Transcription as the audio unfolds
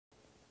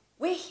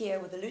We're here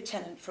with a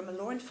lieutenant from a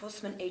law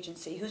enforcement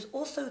agency who's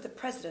also the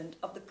president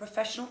of the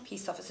Professional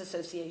Peace Officers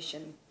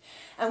Association.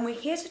 And we're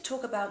here to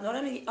talk about not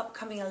only the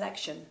upcoming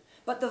election,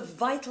 but the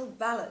vital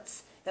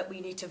ballots that we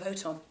need to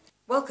vote on.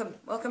 Welcome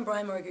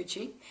Brian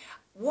Moriguchi.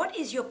 What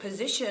is your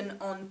position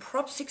on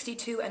Prop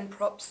 62 and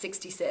Prop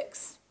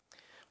 66?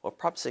 Well,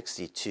 Prop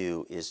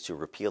 62 is to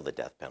repeal the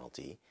death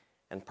penalty,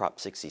 and Prop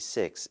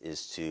 66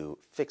 is to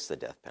fix the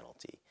death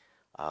penalty.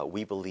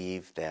 We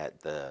believe that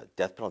the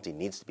death penalty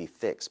needs to be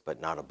fixed but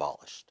not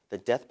abolished. The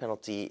death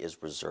penalty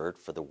is reserved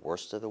for the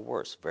worst of the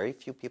worst. Very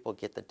few people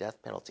get the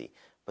death penalty,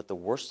 but the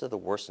worst of the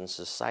worst in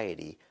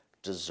society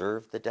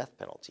deserve the death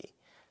penalty.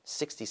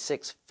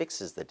 66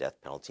 fixes the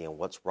death penalty and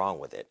what's wrong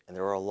with it, and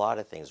there are a lot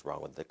of things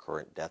wrong with the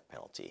current death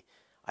penalty.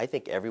 I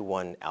think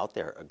everyone out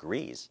there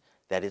agrees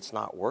that it's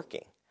not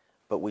working,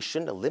 but we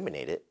shouldn't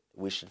eliminate it,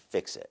 we should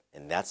fix it,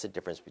 and that's the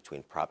difference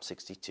between Prop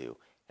 62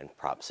 and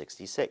Prop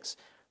 66.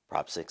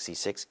 Prop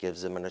 66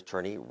 gives them an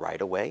attorney right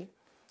away.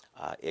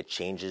 It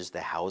changes the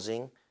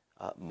housing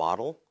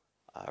model.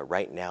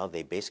 Right now,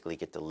 they basically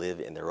get to live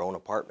in their own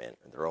apartment,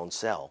 their own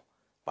cell,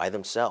 by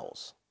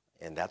themselves,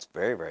 and that's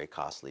very, very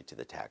costly to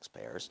the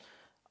taxpayers.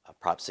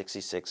 Prop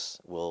 66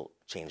 will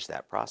change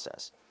that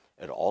process.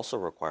 It also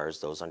requires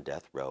those on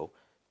death row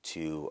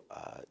to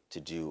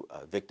do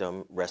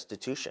victim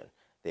restitution.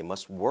 They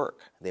must work.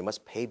 They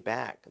must pay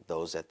back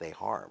those that they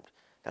harmed.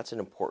 That's an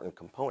important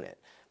component.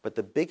 But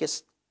the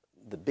biggest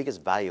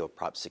value of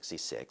Prop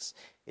 66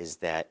 is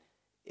that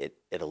it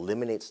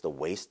eliminates the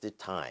wasted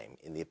time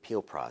in the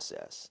appeal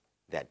process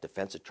that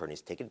defense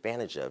attorneys take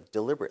advantage of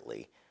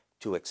deliberately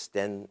to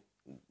extend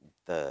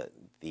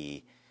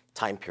the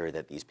time period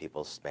that these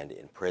people spend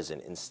in prison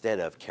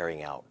instead of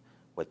carrying out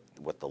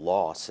what the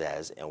law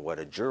says and what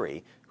a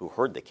jury who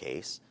heard the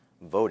case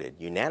voted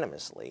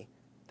unanimously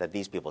that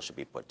these people should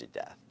be put to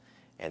death.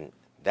 And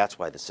that's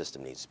why the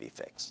system needs to be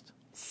fixed.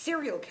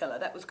 Serial killer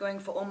that was going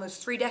for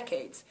almost 3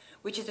 decades,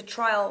 which is a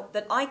trial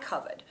that I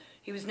covered.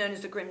 He was known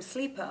as the Grim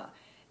Sleeper.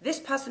 This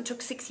person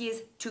took 6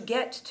 years to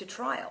get to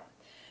trial.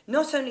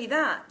 Not only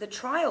that, the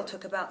trial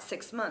took about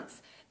 6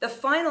 months. The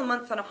final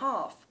month and a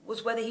half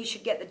was whether he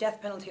should get the death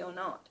penalty or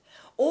not.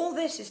 All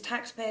this is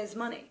taxpayers'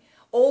 money.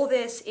 All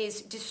this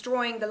is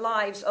destroying the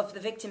lives of the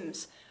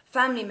victims'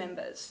 family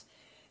members.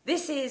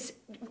 This is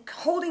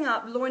holding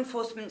up law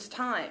enforcement's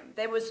time.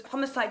 There was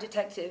homicide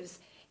detectives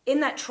in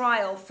that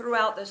trial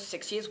throughout those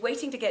 6 years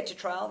waiting to get to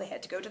trial. They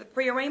had to go to the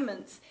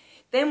pre-arraignments.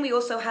 Then we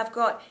also have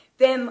got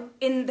them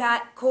in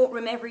that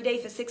courtroom every day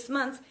for 6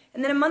 months,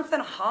 and then a month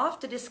and a half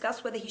to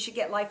discuss whether he should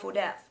get life or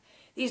death.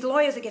 These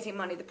lawyers are getting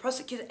money, the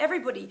prosecutors,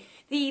 everybody,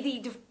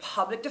 the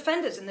public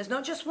defenders, and there's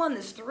not just one,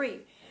 there's 3.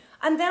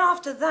 And then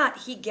after that,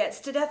 he gets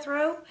to death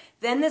row.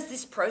 Then there's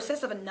this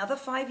process of another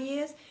 5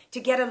 years to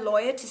get a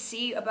lawyer to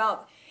see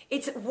about.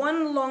 It's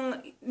one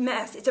long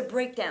mess. It's a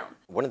breakdown.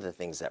 One of the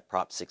things that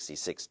Prop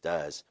 66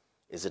 does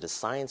is it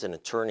assigns an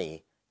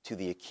attorney to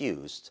the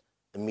accused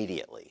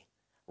immediately.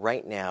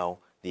 Right now,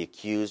 the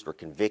accused or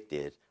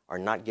convicted are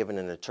not given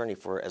an attorney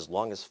for as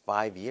long as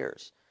 5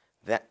 years.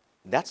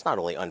 That's not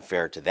only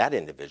unfair to that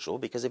individual,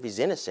 because if he's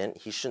innocent,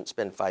 he shouldn't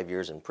spend 5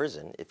 years in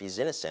prison if he's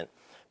innocent,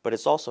 but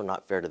it's also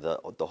not fair to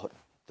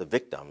the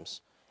victims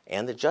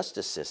and the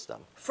justice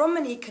system. From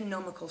an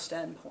economical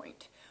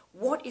standpoint,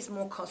 what is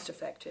more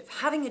cost-effective,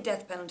 having a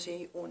death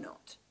penalty or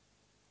not?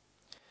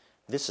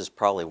 This is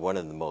probably one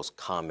of the most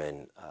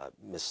common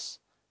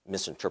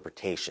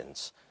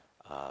misinterpretations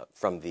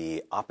from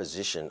the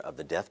opposition of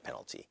the death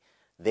penalty.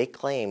 They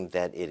claim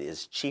that it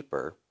is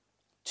cheaper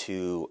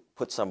to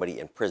put somebody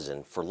in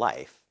prison for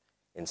life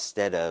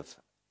instead of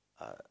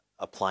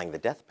applying the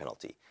death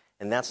penalty,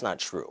 and that's not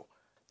true.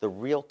 The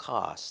real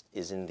cost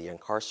is in the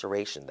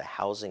incarceration, the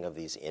housing of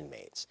these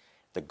inmates,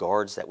 the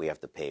guards that we have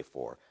to pay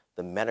for,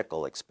 the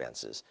medical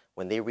expenses.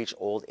 When they reach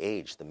old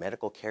age, the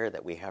medical care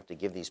that we have to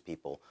give these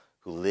people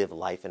who live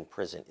life in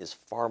prison is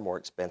far more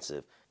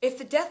expensive. If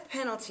the death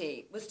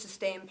penalty was to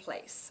stay in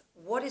place,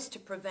 what is to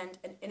prevent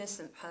an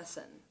innocent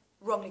person,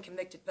 wrongly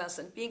convicted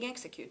person, being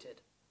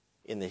executed?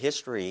 In the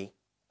history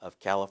of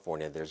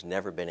California, there's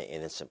never been an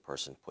innocent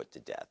person put to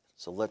death.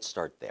 So let's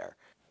start there.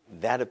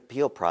 That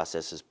appeal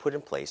process is put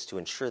in place to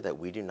ensure that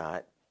we do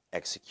not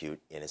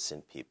execute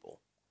innocent people.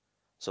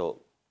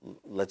 So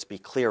let's be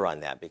clear on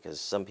that, because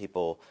some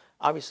people,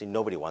 obviously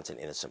nobody wants an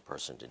innocent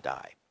person to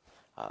die.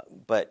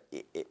 But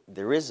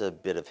there is a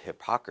bit of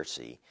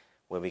hypocrisy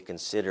when we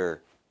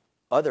consider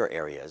other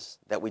areas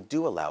that we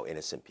do allow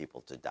innocent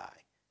people to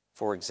die.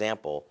 For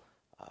example,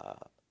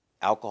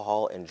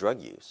 alcohol and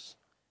drug use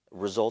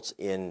results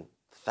in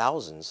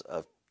thousands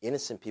of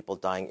innocent people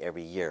dying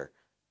every year,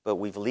 but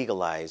we've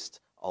legalized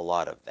a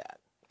lot of that,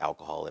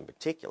 alcohol in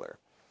particular.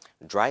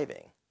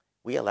 Driving.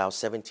 We allow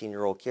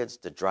 17-year-old kids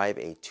to drive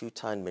a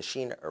 2-ton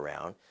machine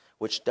around,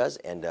 which does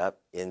end up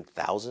in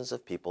thousands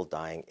of people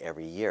dying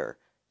every year.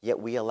 Yet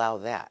we allow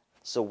that.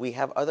 So we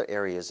have other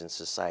areas in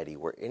society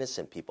where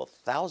innocent people,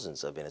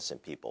 thousands of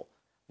innocent people,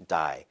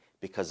 die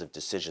because of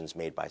decisions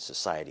made by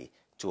society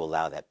to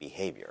allow that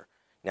behavior.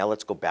 Now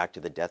let's go back to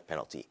the death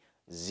penalty.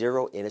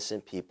 0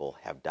 innocent people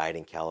have died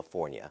in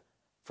California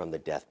from the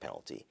death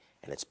penalty.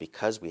 And it's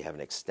because we have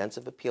an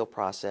extensive appeal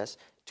process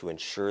to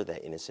ensure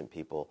that innocent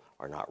people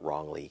are not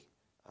wrongly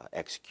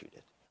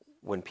executed.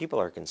 When people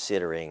are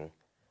considering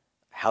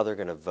how they're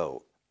going to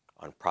vote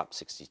on Prop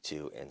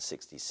 62 and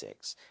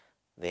 66,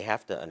 they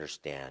have to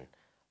understand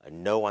a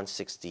no on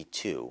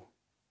 62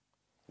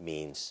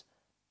 means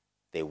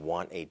they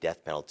want a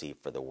death penalty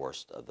for the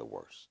worst of the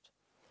worst.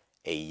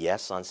 A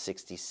yes on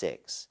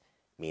 66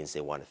 means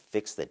they want to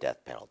fix the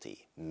death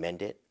penalty,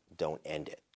 mend it, don't end it.